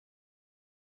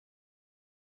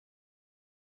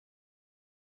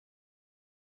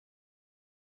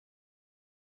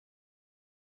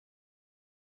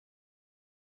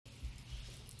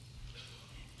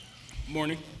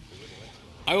Morning.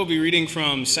 I will be reading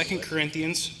from 2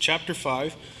 Corinthians chapter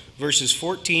 5, verses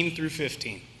 14 through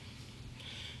 15.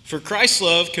 For Christ's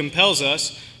love compels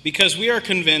us, because we are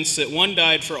convinced that one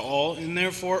died for all, and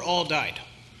therefore all died.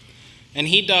 And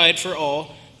he died for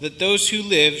all, that those who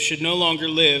live should no longer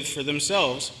live for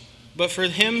themselves, but for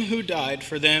him who died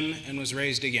for them and was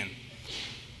raised again.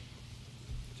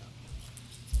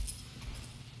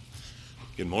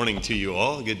 Good morning to you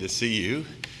all. Good to see you.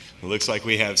 It looks like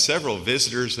we have several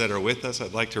visitors that are with us.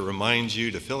 I'd like to remind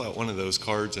you to fill out one of those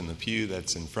cards in the pew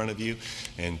that's in front of you,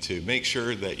 and to make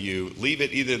sure that you leave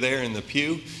it either there in the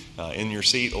pew, in your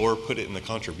seat, or put it in the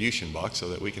contribution box so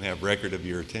that we can have record of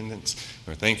your attendance.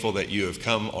 We're thankful that you have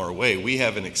come our way. We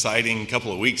have an exciting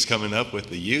couple of weeks coming up with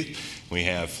the youth. We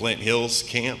have Flint Hills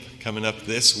Camp coming up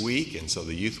this week, and so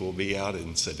the youth will be out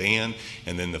in Sedan,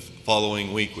 and then the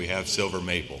following week we have Silver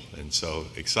Maple, and so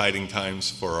exciting times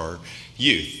for our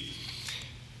youth.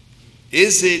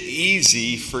 Is it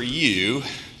easy for you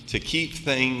to keep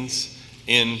things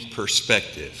in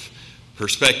perspective?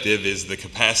 Perspective is the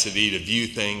capacity to view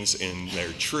things in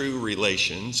their true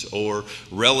relations or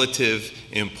relative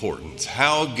importance.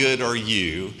 How good are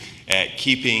you at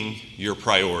keeping your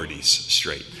priorities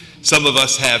straight? Some of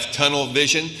us have tunnel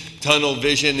vision. Tunnel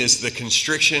vision is the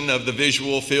constriction of the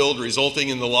visual field resulting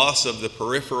in the loss of the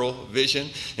peripheral vision,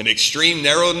 an extreme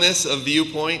narrowness of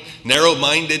viewpoint,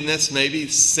 narrow-mindedness, maybe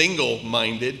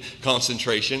single-minded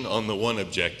concentration on the one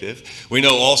objective. We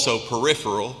know also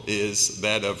peripheral is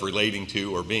that of relating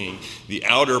to or being the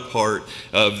outer part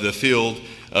of the field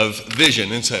of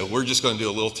vision. And so we're just going to do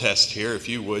a little test here. If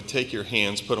you would, take your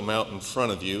hands, put them out in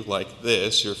front of you like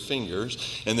this, your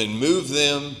fingers, and then move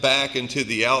them back into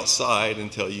the outside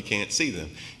until you can't see them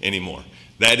anymore.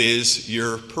 That is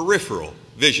your peripheral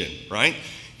vision, right?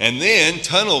 And then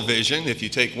tunnel vision, if you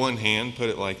take one hand, put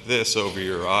it like this over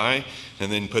your eye, and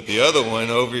then put the other one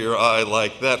over your eye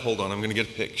like that. Hold on, I'm going to get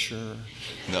a picture.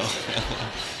 No.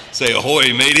 Say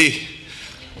ahoy, matey.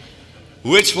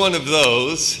 Which one of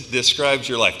those describes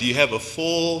your life? Do you have a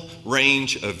full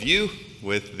range of view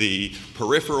with the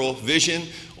peripheral vision,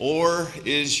 or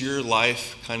is your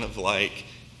life kind of like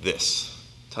this,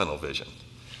 tunnel vision?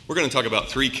 We're going to talk about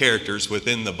three characters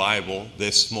within the Bible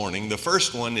this morning. The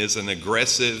first one is an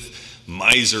aggressive,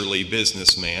 miserly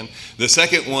businessman. The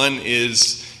second one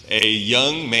is a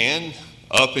young man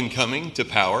up and coming to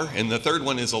power. And the third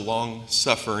one is a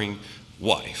long-suffering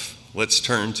wife. Let's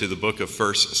turn to the book of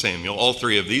 1 Samuel. All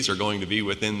three of these are going to be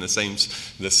within the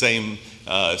same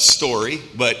story.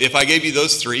 But if I gave you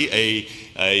those three,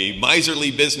 a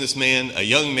miserly businessman, a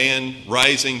young man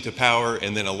rising to power,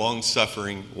 and then a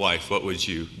long-suffering wife, what would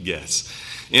you guess?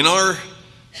 In our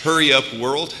hurry-up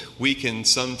world, we can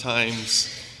sometimes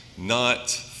not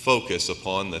focus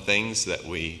upon the things that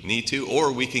we need to,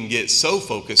 or we can get so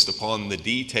focused upon the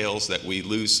details that we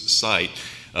lose sight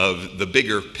of the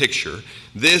bigger picture.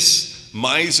 This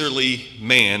miserly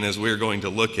man, as we're going to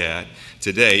look at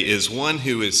today, is one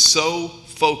who is so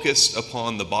focused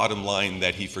upon the bottom line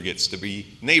that he forgets to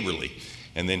be neighborly.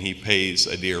 And then he pays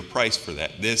a dear price for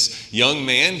that. This young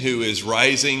man who is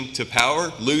rising to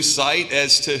power loses sight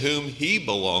as to whom he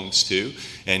belongs to,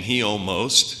 and he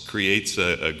almost creates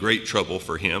a great trouble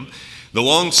for him. The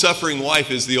long-suffering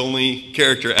wife is the only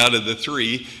character out of the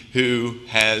three who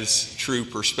has true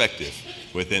perspective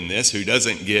within this, who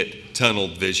doesn't get tunnel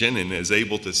vision and is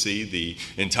able to see the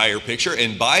entire picture,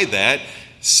 and by that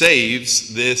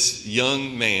saves this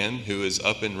young man who is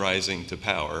up and rising to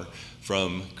power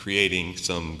from creating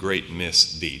some great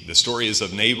misdeed. The story is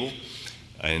of Nabal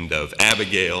and of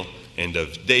Abigail and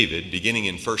of David, beginning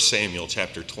in 1 Samuel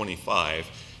chapter 25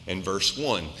 and verse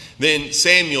 1. Then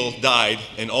Samuel died,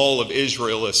 and all of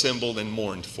Israel assembled and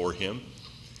mourned for him.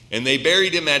 And they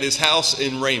buried him at his house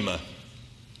in Ramah.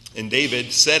 And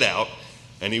David set out,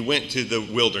 and he went to the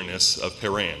wilderness of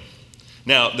Paran.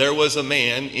 Now, there was a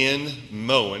man in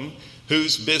Moab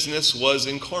whose business was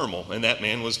in Carmel, and that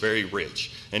man was very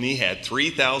rich. And he had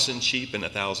 3,000 sheep and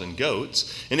 1,000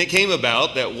 goats. And it came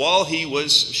about that while he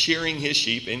was shearing his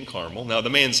sheep in Carmel, now the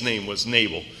man's name was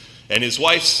Nabal, and his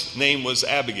wife's name was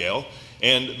Abigail,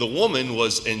 and the woman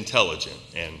was intelligent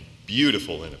and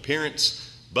beautiful in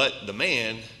appearance, but the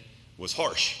man was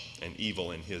harsh and evil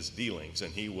in his dealings,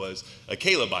 and he was a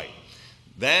Calebite.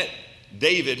 That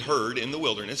David heard in the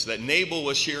wilderness that Nabal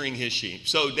was shearing his sheep.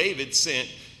 So David sent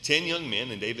 10 young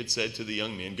men, and David said to the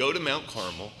young men, "Go to Mount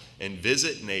Carmel and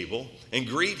visit Nabal and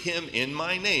greet him in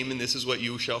my name, and this is what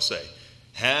you shall say.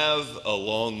 Have a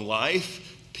long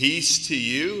life, peace to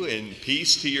you, and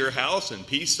peace to your house, and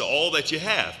peace to all that you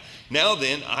have. Now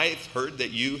then, I've heard that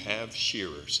you have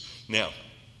shearers. Now,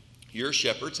 your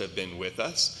shepherds have been with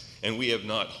us, and we have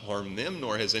not harmed them,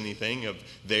 nor has anything of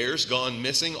theirs gone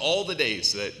missing all the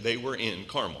days that they were in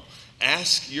Carmel.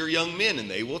 Ask your young men, and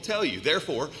they will tell you.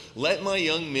 Therefore, let my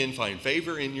young men find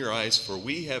favor in your eyes, for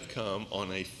we have come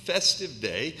on a festive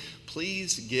day.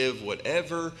 Please give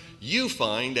whatever you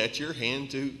find at your hand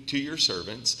to your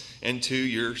servants and to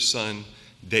your son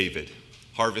David.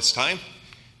 Harvest time.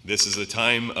 This is a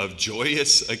time of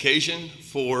joyous occasion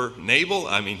for Nabal.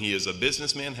 I mean, he is a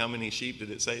businessman. How many sheep did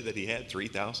it say that he had?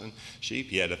 3,000 sheep.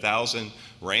 He had 1,000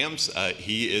 rams.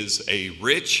 He is a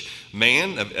rich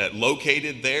man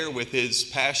located there with his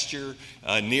pasture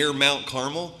near Mount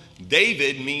Carmel.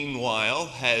 David, meanwhile,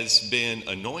 has been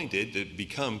anointed to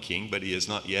become king, but he has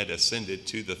not yet ascended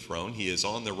to the throne. He is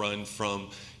on the run from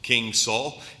King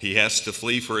Saul. He has to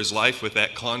flee for his life with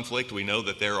that conflict. We know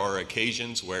that there are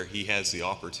occasions where he has the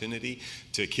opportunity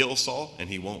to kill Saul, and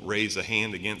he won't raise a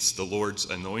hand against the Lord's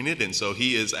anointed. And so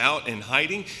he is out and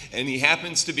hiding, and he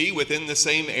happens to be within the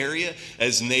same area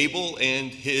as Nabal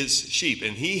and his sheep.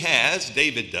 And he has,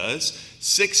 David does,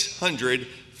 600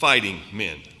 fighting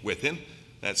men with him.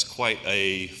 That's quite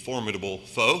a formidable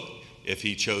foe, if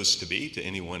he chose to be, to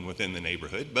anyone within the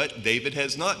neighborhood. But David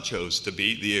has not chose to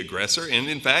be the aggressor. And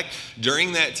in fact,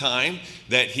 during that time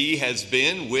that he has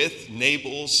been with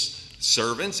Nabal's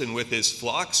servants and with his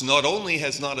flocks, not only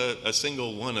has not a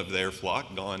single one of their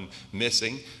flock gone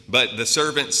missing, but the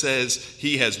servant says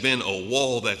he has been a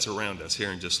wall that's around us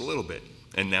here in just a little bit.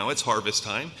 And now it's harvest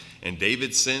time, and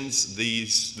David sends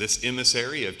this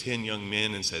emissary of 10 young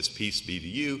men and says, peace be to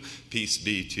you, peace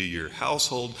be to your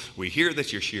household. We hear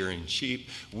that you're shearing sheep.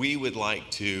 We would like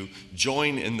to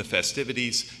join in the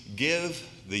festivities. Give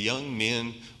the young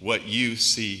men what you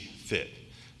see fit.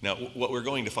 Now, what we're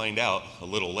going to find out a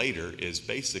little later is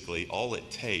basically all it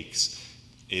takes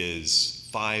is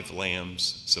 5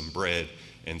 lambs, some bread,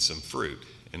 and some fruit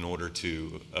in order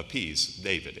to appease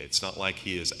David. It's not like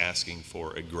he is asking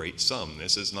for a great sum.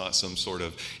 This is not some sort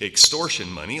of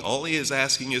extortion money. All he is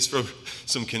asking is for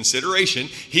some consideration.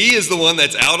 He is the one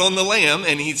that's out on the lam,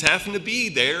 and he's having to be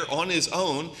there on his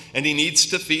own, and he needs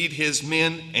to feed his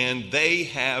men, and they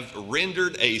have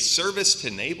rendered a service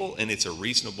to Nabal, and it's a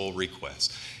reasonable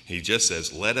request. He just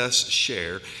says, let us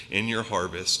share in your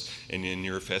harvest and in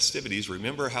your festivities.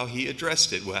 Remember how he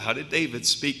addressed it. Well, how did David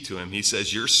speak to him? He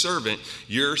says, your servant,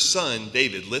 your son,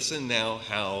 David. Listen now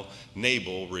how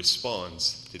Nabal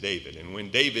responds to David. And when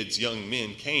David's young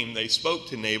men came, they spoke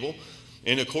to Nabal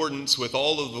in accordance with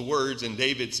all of the words in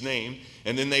David's name,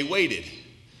 and then they waited.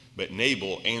 But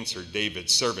Nabal answered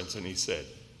David's servants, and he said,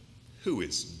 who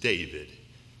is David?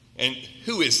 And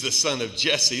who is the son of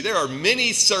Jesse? There are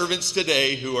many servants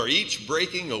today who are each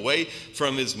breaking away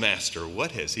from his master.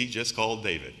 What has he just called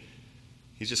David?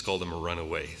 He's just called him a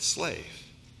runaway slave.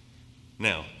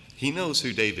 Now, he knows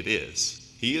who David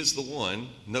is. He is the one,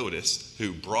 notice,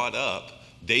 who brought up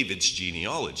David's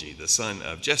genealogy, the son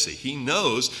of Jesse. He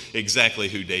knows exactly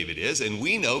who David is, and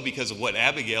we know because of what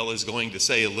Abigail is going to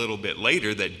say a little bit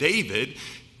later that David,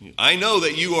 I know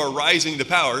that you are rising to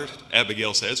power,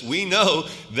 Abigail says. We know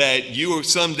that you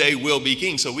someday will be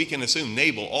king, so we can assume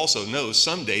Nabal also knows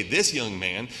someday this young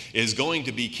man is going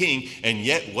to be king, and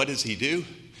yet what does he do?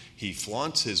 He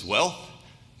flaunts his wealth,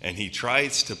 and he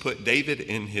tries to put David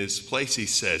in his place. He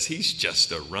says, he's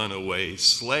just a runaway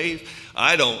slave.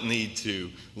 I don't need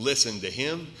to listen to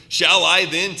him. Shall I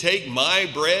then take my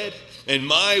bread and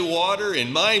my water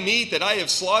and my meat that I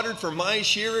have slaughtered for my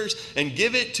shearers and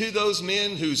give it to those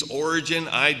men whose origin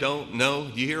I don't know?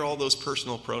 Do you hear all those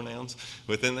personal pronouns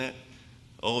within that?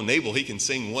 Oh, Nabal, he can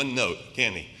sing one note,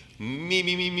 can't he? Me,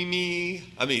 me, me, me, me.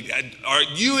 I mean,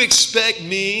 you expect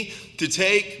me to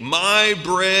take my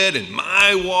bread and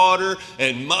my water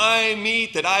and my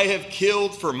meat that I have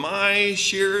killed for my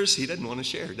shearers? He doesn't want to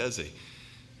share, does he?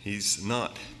 He's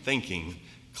not thinking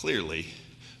clearly.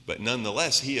 But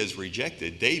nonetheless, he has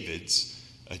rejected David's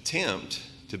attempt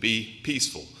to be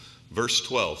peaceful. Verse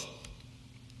 12.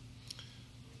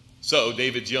 So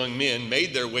David's young men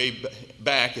made their way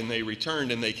back, and they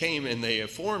returned, and they came, and they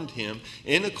informed him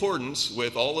in accordance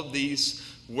with all of these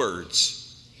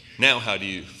words. Now, how do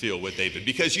you feel with David?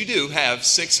 Because you do have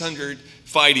 600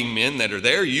 fighting men that are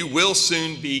there. You will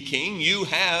soon be king. You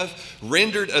have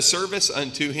rendered a service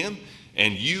unto him,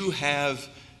 and you have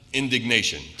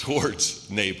indignation towards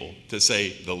Nabal, to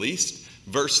say the least.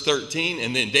 Verse 13,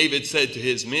 and then David said to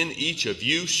his men, each of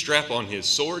you strap on his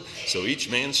sword. So each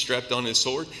man strapped on his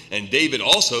sword, and David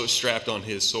also strapped on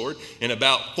his sword. And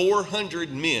about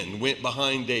 400 men went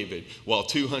behind David, while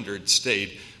 200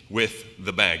 stayed with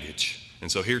the baggage. And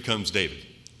so here comes David.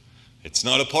 It's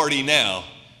not a party now.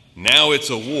 Now it's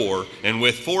a war, and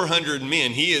with 400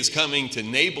 men, he is coming to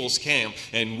Nabal's camp,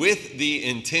 and with the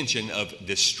intention of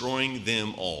destroying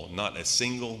them all. Not a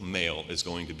single male is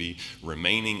going to be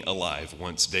remaining alive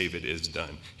once David is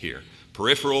done here.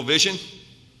 Peripheral vision?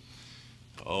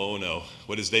 Oh no.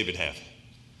 What does David have?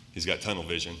 He's got tunnel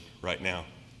vision right now,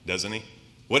 doesn't he?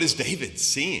 What is David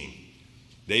seeing?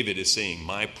 David is seeing,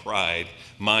 my pride,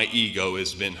 my ego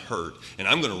has been hurt, and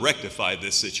I'm going to rectify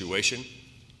this situation.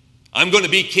 I'm going to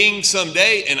be king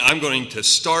someday, and I'm going to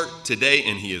start today.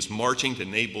 And he is marching to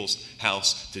Nabal's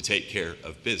house to take care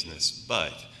of business.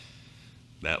 But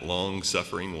that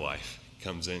long-suffering wife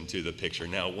comes into the picture.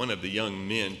 Now, one of the young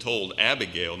men told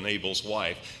Abigail, Nabal's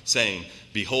wife, saying,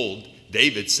 behold,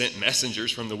 David sent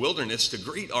messengers from the wilderness to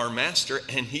greet our master,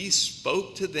 and he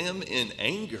spoke to them in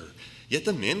anger. Yet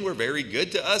the men were very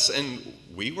good to us, and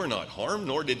we were not harmed,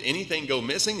 nor did anything go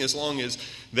missing as long as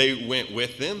they went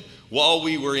with them while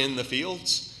we were in the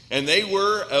fields. And they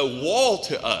were a wall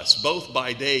to us, both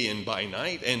by day and by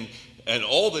night, and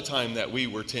all the time that we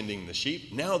were tending the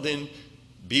sheep. Now then,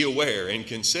 be aware and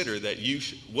consider that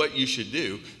what you should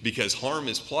do, because harm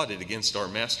is plotted against our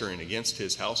master and against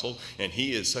his household, and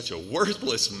he is such a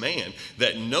worthless man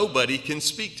that nobody can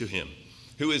speak to him.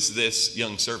 Who is this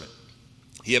young servant?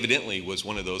 He evidently was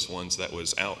one of those ones that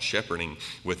was out shepherding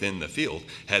within the field.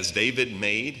 Has David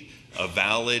made a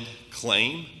valid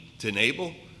claim to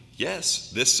Nabal? Yes,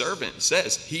 this servant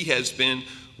says he has been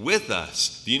with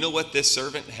us. Do you know what this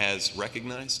servant has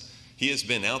recognized? He has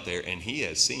been out there and he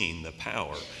has seen the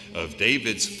power of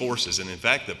David's forces. And in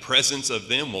fact, the presence of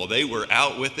them while they were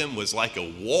out with him was like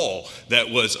a wall that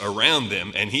was around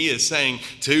them. And he is saying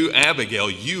to Abigail,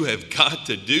 you have got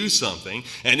to do something,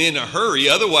 and in a hurry,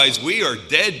 otherwise we are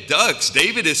dead ducks.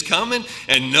 David is coming,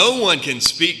 and no one can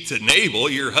speak to Nabal,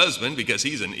 your husband, because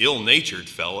he's an ill-natured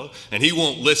fellow, and he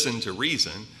won't listen to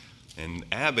reason. And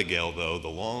Abigail, though, the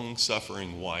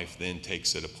long-suffering wife, then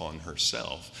takes it upon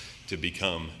herself to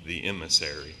become the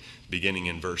emissary. Beginning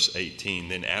in verse 18,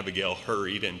 then Abigail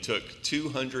hurried and took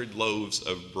 200 loaves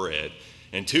of bread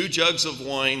and 2 jugs of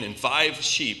wine and 5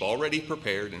 sheep already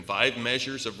prepared and 5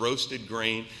 measures of roasted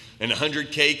grain and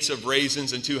 100 cakes of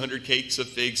raisins and 200 cakes of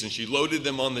figs, and she loaded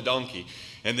them on the donkey.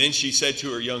 And then she said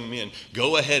to her young men,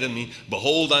 go ahead of me,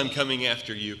 behold, I'm coming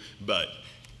after you.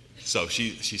 So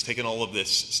she's taken all of this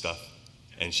stuff,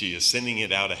 and she is sending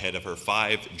it out ahead of her,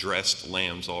 5 dressed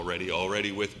lambs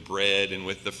already with bread and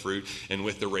with the fruit and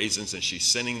with the raisins. And she's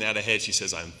sending that ahead. She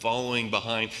says, I'm following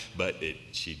behind. But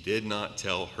she did not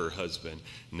tell her husband,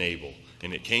 Nabal.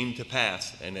 And it came to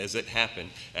pass, and as it happened,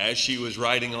 as she was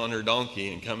riding on her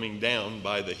donkey and coming down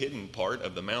by the hidden part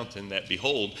of the mountain, that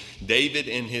behold, David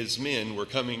and his men were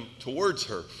coming towards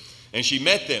her. And she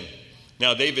met them.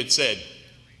 Now David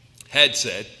had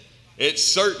said, it's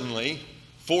certainly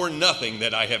for nothing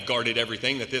that I have guarded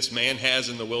everything that this man has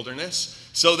in the wilderness,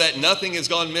 so that nothing has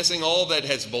gone missing, all that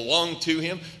has belonged to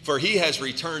him, for he has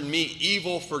returned me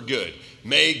evil for good.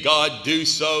 May God do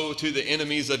so to the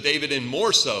enemies of David, and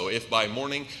more so if by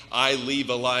morning I leave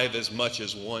alive as much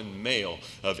as one male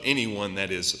of anyone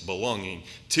that is belonging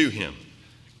to him.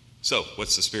 So,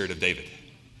 what's the spirit of David?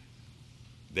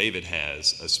 David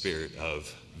has a spirit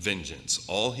of vengeance.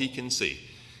 All he can see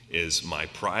is my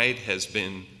pride has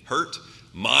been hurt.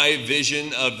 My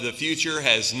vision of the future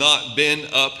has not been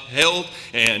upheld,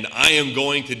 and I am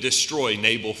going to destroy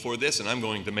Nabal for this, and I'm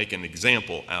going to make an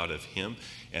example out of him.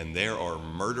 And there are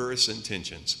murderous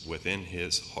intentions within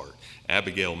his heart.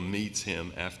 Abigail meets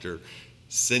him after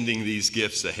sending these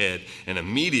gifts ahead, and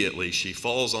immediately she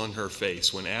falls on her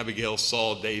face. When Abigail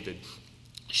saw David,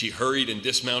 she hurried and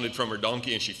dismounted from her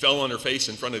donkey, and she fell on her face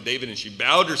in front of David, and she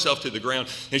bowed herself to the ground,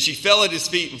 and she fell at his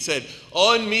feet and said,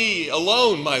 on me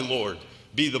alone, my Lord,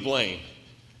 be the blame.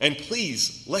 And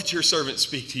please let your servant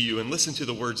speak to you and listen to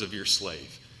the words of your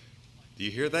slave. Do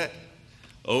you hear that?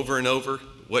 Over and over,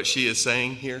 what she is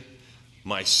saying here.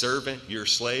 My servant, your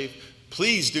slave,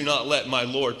 please do not let my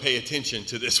Lord pay attention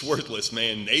to this worthless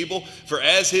man, Nabal, for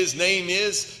as his name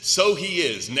is, so he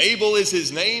is. Nabal is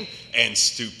his name, and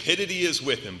stupidity is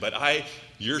with him. But I,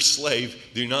 your slave,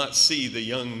 do not see the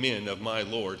young men of my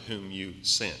Lord whom you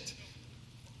sent.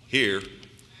 Here,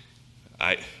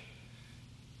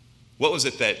 what was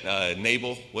it that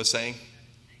Nabal was saying?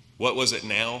 What was it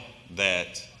now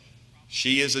that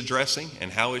she is addressing?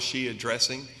 And how is she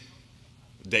addressing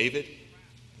David?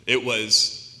 It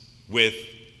was with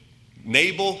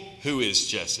Nabal, who is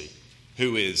Jesse,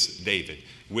 who is David.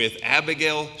 With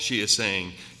Abigail, she is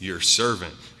saying, your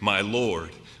servant, my Lord,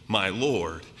 my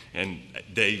Lord. And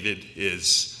David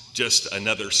is just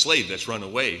another slave that's run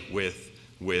away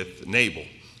with Nabal.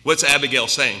 What's Abigail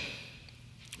saying?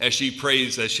 as she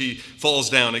prays, as she falls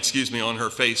down, on her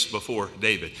face before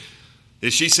David?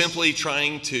 Is she simply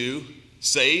trying to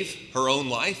save her own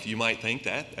life? You might think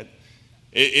that.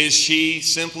 Is she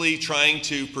simply trying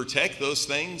to protect those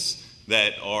things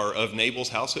that are of Nabal's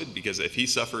household? Because if he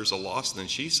suffers a loss, then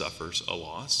she suffers a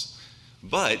loss.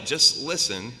 But just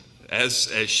listen, as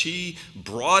she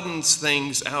broadens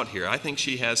things out here, I think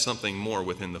she has something more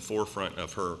within the forefront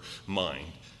of her mind.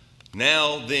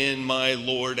 Now then, my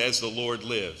Lord, as the Lord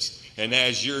lives, and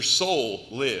as your soul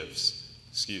lives.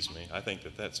 I think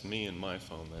that's me and my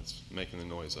phone that's making the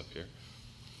noise up here.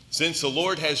 Since the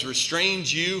Lord has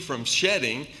restrained you from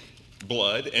shedding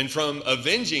blood and from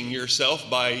avenging yourself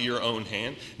by your own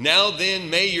hand, now then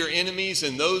may your enemies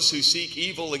and those who seek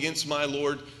evil against my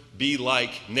Lord be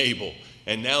like Nabal.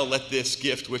 And now let this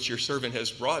gift which your servant has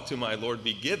brought to my Lord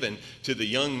be given to the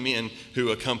young men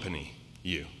who accompany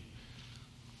you.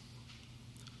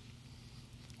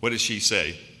 What does she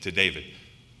say to David?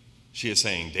 She is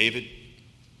saying, David,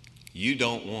 you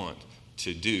don't want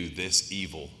to do this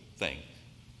evil thing.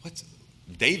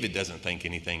 David doesn't think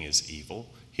anything is evil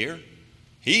here.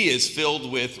 He is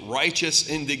filled with righteous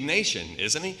indignation,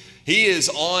 isn't he? He is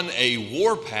on a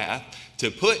warpath to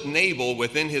put Nabal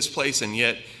within his place, and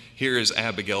yet here is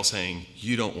Abigail saying,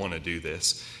 you don't want to do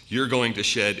this. You're going to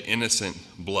shed innocent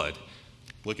blood.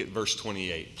 Look at verse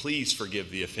 28. Please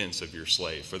forgive the offense of your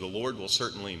slave, for the Lord will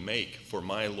certainly make for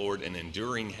my Lord an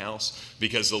enduring house,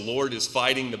 because the Lord is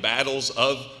fighting the battles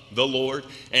of the Lord,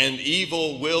 and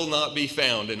evil will not be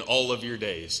found in all of your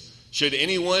days. Should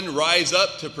anyone rise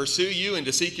up to pursue you and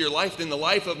to seek your life, then the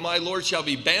life of my Lord shall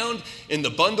be bound in the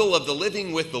bundle of the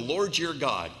living with the Lord your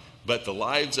God. But the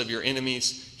lives of your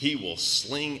enemies he will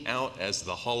sling out as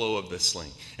the hollow of the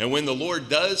sling. And when the Lord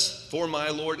does for my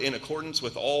Lord in accordance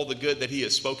with all the good that he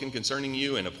has spoken concerning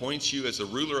you and appoints you as the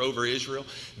ruler over Israel,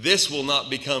 this will not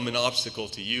become an obstacle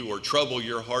to you or trouble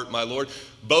your heart, my Lord,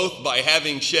 both by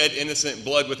having shed innocent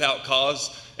blood without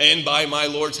cause and by my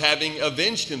Lord's having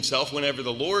avenged himself. Whenever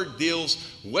the Lord deals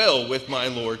well with my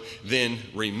Lord, then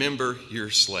remember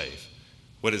your slave.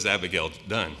 What has Abigail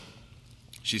done?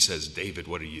 She says, David,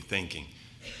 what are you thinking?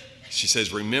 She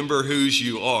says, remember whose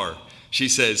you are. She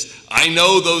says, I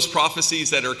know those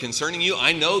prophecies that are concerning you.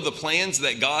 I know the plans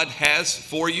that God has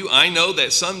for you. I know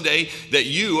that someday that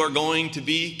you are going to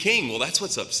be king. Well, that's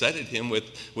what's upsetted him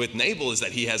with Nabal, is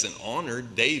that he hasn't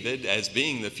honored David as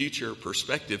being the future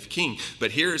prospective king.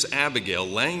 But here's Abigail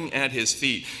laying at his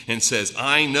feet and says,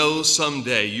 I know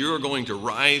someday you're going to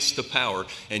rise to power,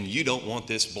 and you don't want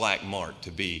this black mark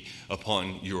to be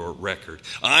upon your record.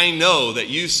 I know that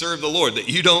you serve the Lord, that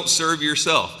you don't serve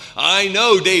yourself. I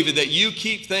know, David, that you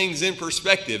keep things in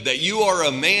perspective, that you are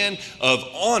a man of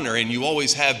honor, and you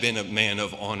always have been a man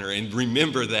of honor. And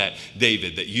remember that,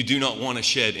 David, that you do not want to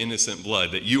shed innocent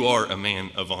blood, that you are a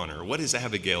man of honor. What is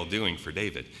Abigail doing for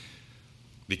David?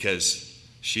 Because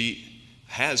she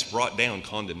has brought down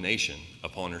condemnation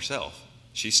upon herself.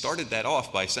 She started that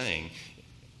off by saying,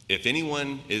 if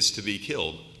anyone is to be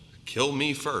killed, kill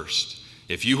me first.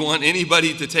 If you want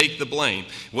anybody to take the blame.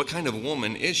 What kind of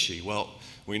woman is she? Well,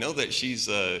 we know that she's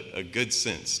a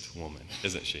good-sensed woman,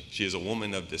 isn't she? She is a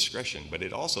woman of discretion, but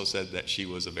it also said that she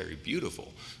was a very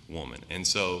beautiful woman. And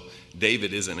so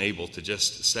David isn't able to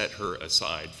just set her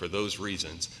aside for those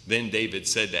reasons. Then David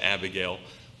said to Abigail,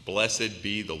 blessed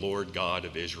be the Lord God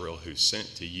of Israel, who sent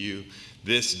to you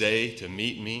this day to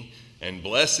meet me. And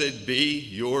blessed be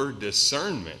your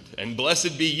discernment, and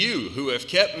blessed be you who have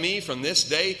kept me from this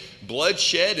day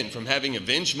bloodshed and from having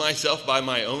avenged myself by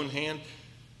my own hand.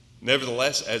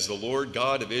 Nevertheless, as the Lord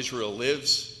God of Israel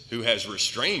lives, who has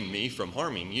restrained me from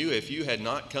harming you, if you had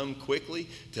not come quickly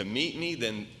to meet me,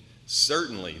 then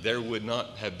certainly there would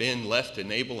not have been left to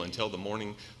Nabal until the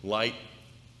morning light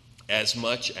as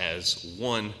much as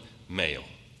one male.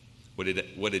 What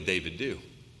did David do?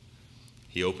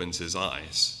 He opens his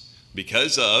eyes.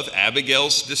 Because of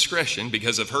Abigail's discretion,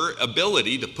 because of her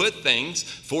ability to put things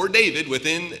for David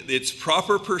within its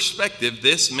proper perspective,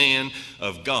 this man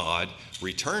of God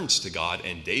returns to God,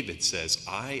 and David says,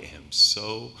 I am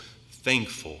so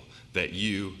thankful that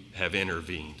you have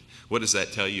intervened. What does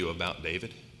that tell you about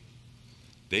David?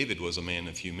 David was a man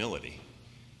of humility.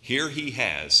 Here he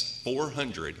has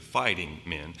 400 fighting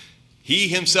men. He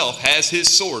himself has his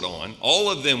sword on,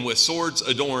 all of them with swords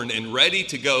adorned and ready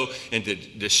to go and to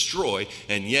destroy,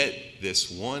 and yet this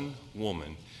one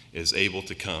woman is able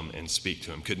to come and speak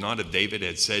to him. Could not have David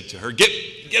had said to her, get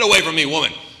away from me,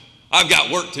 woman. I've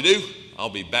got work to do. I'll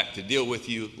be back to deal with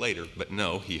you later. But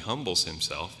no, he humbles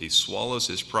himself. He swallows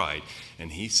his pride,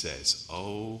 and he says,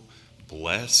 oh,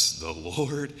 bless the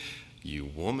Lord, you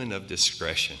woman of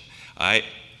discretion.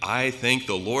 I thank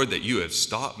the Lord that you have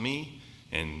stopped me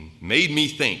and made me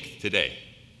think today.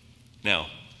 Now,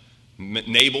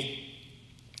 Nabal,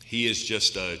 he is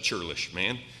just a churlish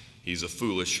man. He's a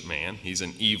foolish man. He's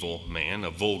an evil man,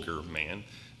 a vulgar man,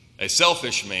 a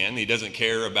selfish man. He doesn't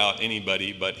care about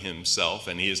anybody but himself,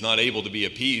 and he is not able to be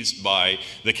appeased by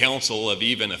the counsel of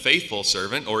even a faithful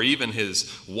servant or even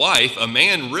his wife, a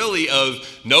man really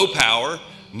of no power,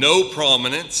 no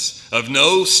prominence, of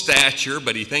no stature,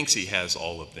 but he thinks he has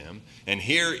all of them. And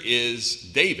here is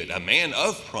David, a man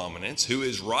of prominence who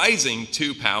is rising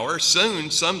to power, soon,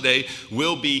 someday,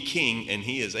 will be king, and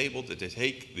he is able to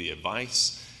take the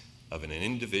advice of an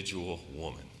individual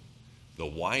woman, the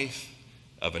wife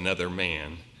of another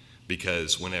man,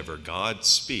 because whenever God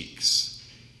speaks,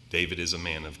 David is a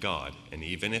man of God. And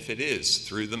even if it is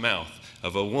through the mouth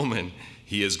of a woman,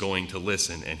 he is going to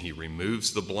listen, and he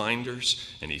removes the blinders,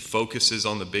 and he focuses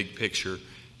on the big picture,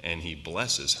 and he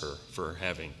blesses her for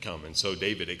having come. And so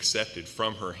David accepted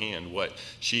from her hand what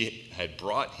she had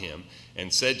brought him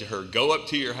and said to her, "Go up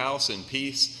to your house in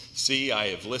peace. See, I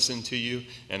have listened to you,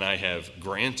 and I have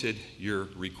granted your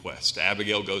request."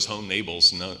 Abigail goes home.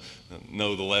 Nabal's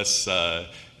nonetheless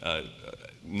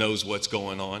knows what's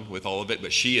going on with all of it,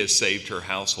 but she has saved her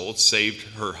household, saved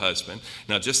her husband.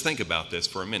 Now, just think about this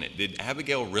for a minute. Did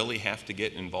Abigail really have to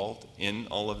get involved in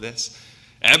all of this?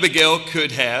 Abigail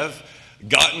could have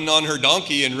gotten on her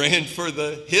donkey and ran for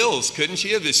the hills, couldn't she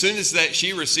have? As soon as that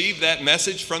she received that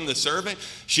message from the servant,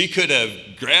 she could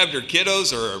have grabbed her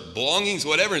kiddos or her belongings,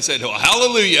 whatever, and said, "Oh,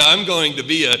 hallelujah, I'm going to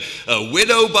be a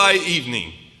widow by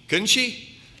evening." Couldn't she?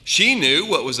 She knew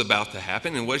what was about to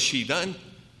happen, and what has she done?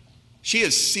 She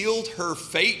has sealed her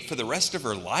fate for the rest of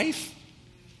her life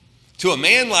to a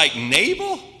man like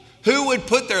Nabal. Who would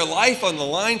put their life on the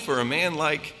line for a man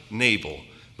like Nabal?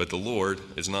 But the Lord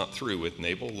is not through with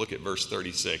Nabal. Look at verse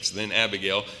 36. Then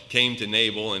Abigail came to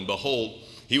Nabal, and behold,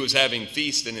 he was having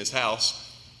feast in his house,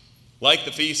 like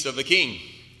the feast of a king.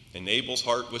 And Nabal's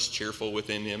heart was cheerful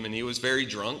within him, and he was very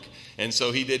drunk. And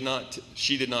so she did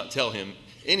not tell him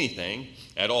anything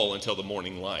at all until the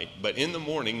morning light. But in the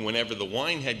morning, whenever the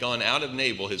wine had gone out of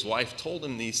Nabal, his wife told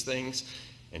him these things,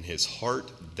 and his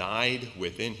heart died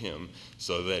within him,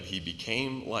 so that he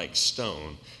became like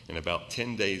stone. And about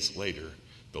 10 days later,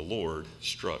 the Lord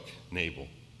struck Nabal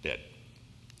dead.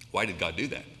 Why did God do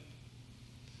that?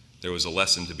 There was a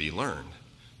lesson to be learned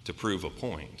to prove a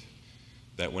point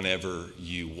that whenever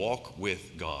you walk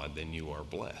with God, then you are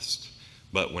blessed.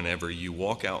 But whenever you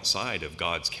walk outside of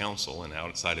God's counsel and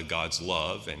outside of God's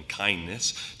love and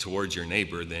kindness towards your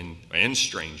neighbor and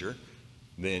stranger,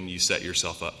 then you set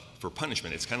yourself up for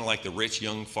punishment. It's kind of like the rich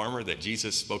young farmer that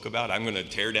Jesus spoke about. I'm going to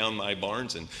tear down my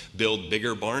barns and build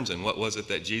bigger barns. And what was it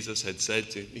that Jesus had said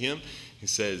to him? He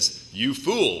says, "You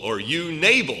fool," or "You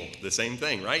Nabal," the same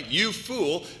thing, right? "You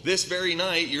fool, this very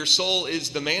night your soul is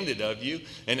demanded of you.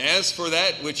 And as for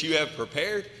that which you have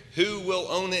prepared, who will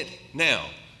own it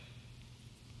now?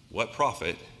 What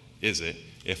profit is it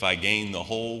if I gain the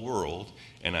whole world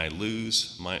and I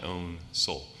lose my own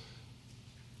soul?"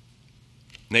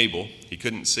 Nabal, he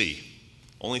couldn't see.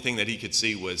 Only thing that he could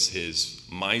see was his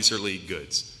miserly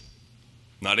goods.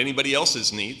 Not anybody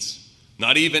else's needs,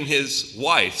 not even his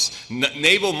wife's.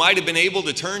 Nabal might have been able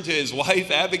to turn to his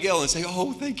wife Abigail and say,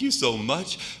 "Oh, thank you so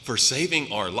much for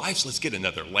saving our lives. Let's get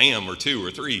another lamb or 2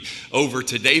 or 3 over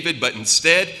to David." But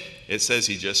instead, it says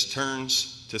he just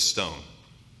turns to stone,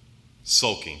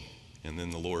 sulking, and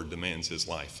then the Lord demands his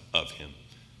life of him.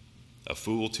 A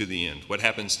fool to the end. What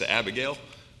happens to Abigail?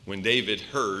 When David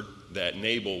heard that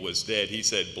Nabal was dead, he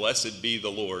said, "Blessed be the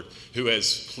Lord, who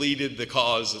has pleaded the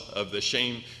cause of the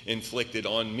shame inflicted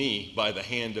on me by the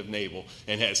hand of Nabal,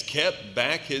 and has kept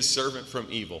back his servant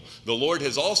from evil. The Lord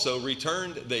has also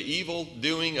returned the evil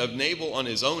doing of Nabal on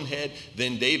his own head."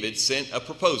 Then David sent a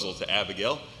proposal to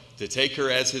Abigail to take her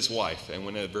as his wife. And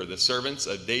whenever the servants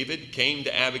of David came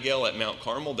to Abigail at Mount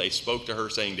Carmel, they spoke to her,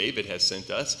 saying, "David has sent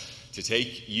us to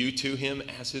take you to him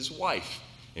as his wife."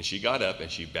 And she got up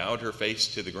and she bowed her face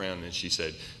to the ground, and she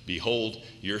said, "Behold,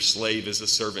 your slave is a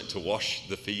servant to wash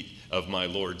the feet of my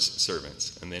Lord's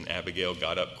servants." And then Abigail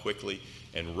got up quickly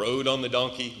and rode on the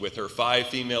donkey with her 5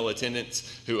 female attendants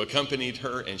who accompanied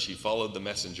her, and she followed the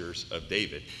messengers of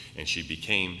David, and she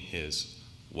became his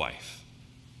wife.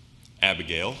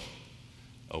 Abigail,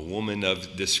 a woman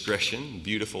of discretion,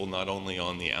 beautiful not only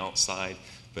on the outside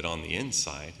but on the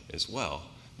inside as well.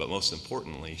 But most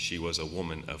importantly, she was a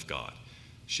woman of God.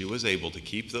 She was able to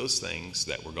keep those things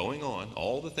that were going on,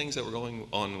 all the things that were going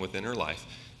on within her life,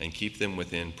 and keep them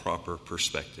within proper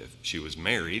perspective. She was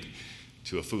married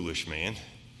to a foolish man,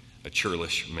 a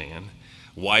churlish man,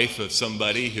 wife of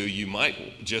somebody who you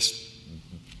might just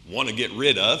want to get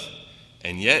rid of,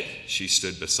 and yet she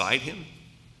stood beside him.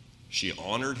 She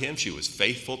honored him. She was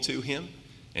faithful to him,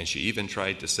 and she even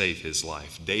tried to save his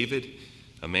life. David,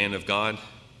 a man of God,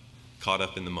 caught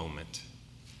up in the moment,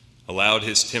 allowed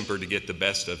his temper to get the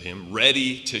best of him,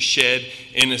 ready to shed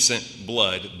innocent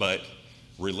blood, but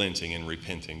relenting and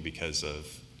repenting because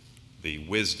of the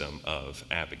wisdom of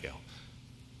Abigail.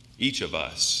 Each of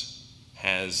us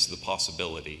has the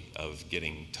possibility of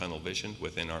getting tunnel vision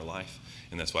within our life,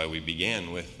 and that's why we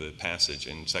began with the passage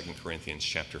in 2 Corinthians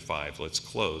chapter 5. Let's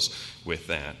close with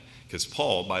that, because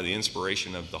Paul, by the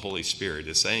inspiration of the Holy Spirit,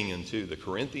 is saying unto the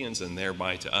Corinthians and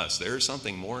thereby to us, there is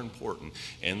something more important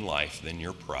in life than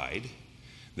your pride.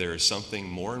 There is something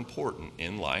more important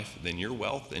in life than your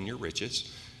wealth and your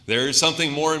riches. There is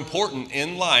something more important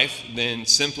in life than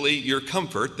simply your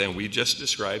comfort, than we just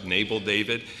described, Nabal,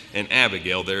 David, and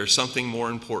Abigail. There is something more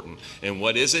important. And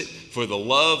what is it? For the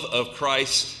love of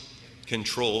Christ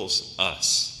controls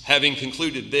us. Having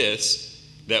concluded this,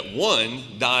 that one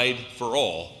died for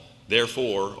all,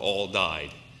 therefore all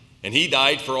died. And he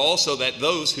died for all, so that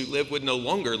those who live would no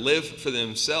longer live for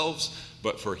themselves,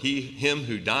 but for him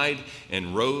who died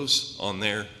and rose on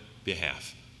their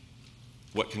behalf.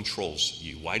 What controls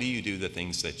you? Why do you do the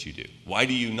things that you do? Why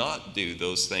do you not do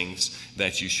those things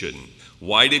that you shouldn't?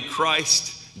 Why did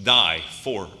Christ die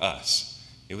for us?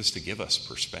 It was to give us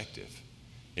perspective.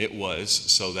 It was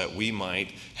so that we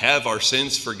might have our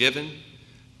sins forgiven,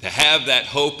 to have that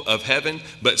hope of heaven,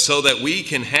 but so that we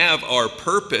can have our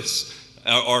purpose,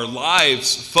 our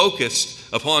lives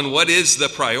focused upon what is the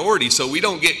priority, so we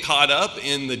don't get caught up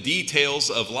in the details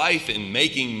of life and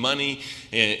making money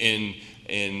and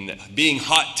being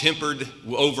hot-tempered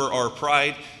over our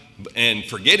pride and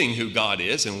forgetting who God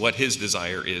is and what his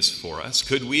desire is for us.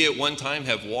 Could we at one time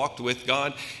have walked with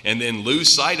God and then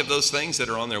lose sight of those things that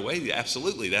are on their way?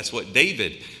 Absolutely. That's what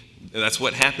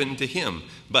happened to him.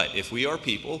 But if we are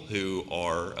people who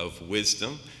are of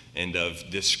wisdom and of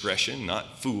discretion,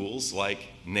 not fools like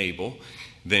Nabal,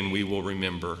 then we will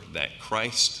remember that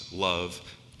Christ's love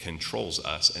controls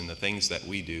us, and the things that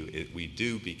we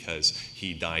do because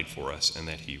he died for us and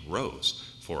that he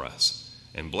rose for us.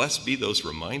 And blessed be those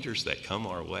reminders that come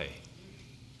our way,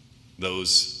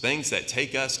 those things that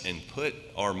take us and put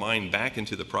our mind back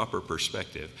into the proper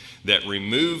perspective, that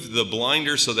remove the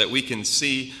blinders so that we can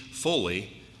see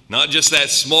fully, not just that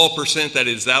small percent that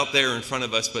is out there in front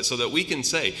of us, but so that we can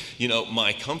say,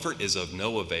 my comfort is of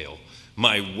no avail.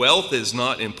 My wealth is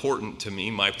not important to me.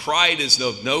 My pride is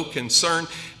of no concern,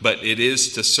 but it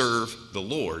is to serve the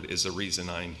Lord is the reason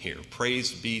I'm here.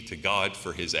 Praise be to God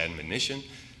for his admonition,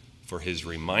 for his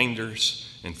reminders,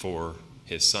 and for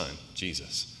his son,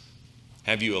 Jesus.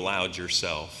 Have you allowed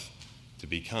yourself to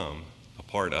become a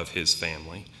part of his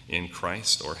family in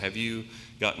Christ, or have you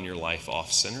gotten your life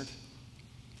off-centered?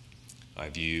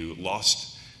 Have you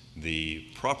lost the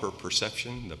proper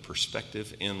perception, the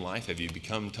perspective in life? Have you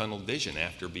become tunnel vision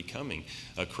after becoming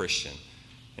a Christian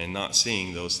and not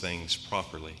seeing those things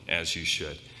properly as you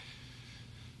should?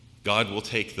 God will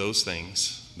take those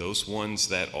things, those ones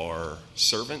that are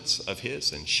servants of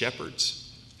his and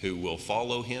shepherds who will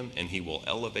follow him, and he will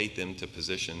elevate them to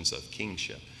positions of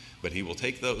kingship. But he will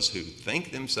take those who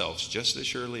think themselves just as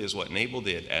surely as what Nabal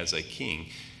did as a king,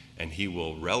 and he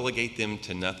will relegate them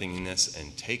to nothingness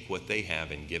and take what they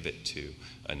have and give it to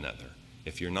another.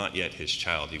 If you're not yet his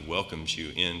child, he welcomes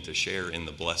you in to share in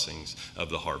the blessings of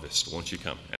the harvest. Won't you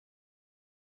come?